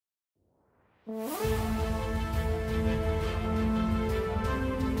Hello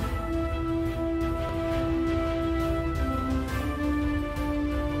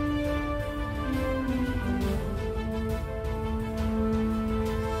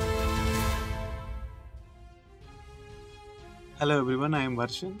everyone, I am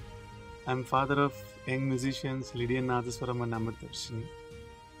Varshan. I am father of young musicians Lydian Nadhaswaram and Amirthavarshini.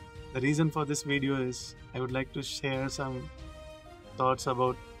 The reason for this video is I would like to share some thoughts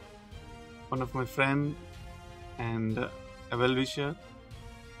about one of my friend and a well-wisher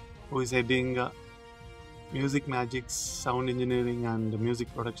who is heading Magix Sound Engineering and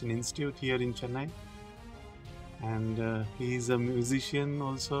Music Production Institute here in Chennai. And he is a musician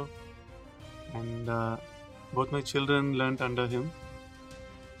also, and both my children learnt under him.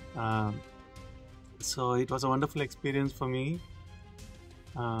 So it was a wonderful experience for me.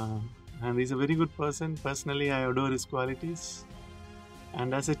 And he's a very good person. Personally, I adore his qualities.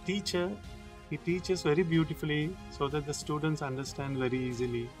 And as a teacher, he teaches very beautifully so that the students understand very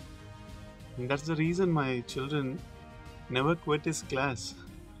easily. And that's the reason my children never quit his class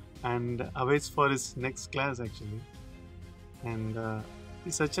and awaits for his next class actually. And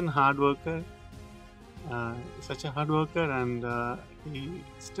he's such a hard worker. And he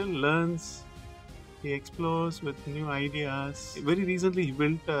still learns, he explores with new ideas. Very recently he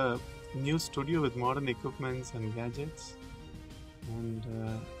built a new studio with modern equipments and gadgets, and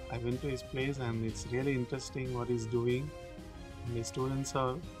I went to his place and it's really interesting what he's doing, and the students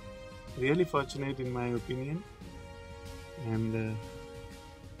are really fortunate in my opinion, and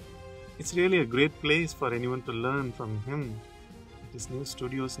it's really a great place for anyone to learn from him at his new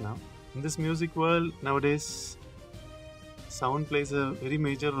studios now. In this music world nowadays, sound plays a very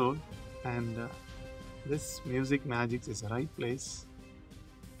major role, and this Music Magix is the right place,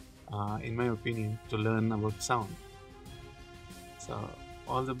 in my opinion, to learn about sound. So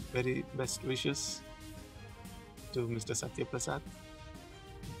all the very best wishes to Mr. Sathya Prasad.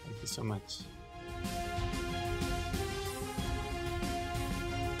 Thank you so much.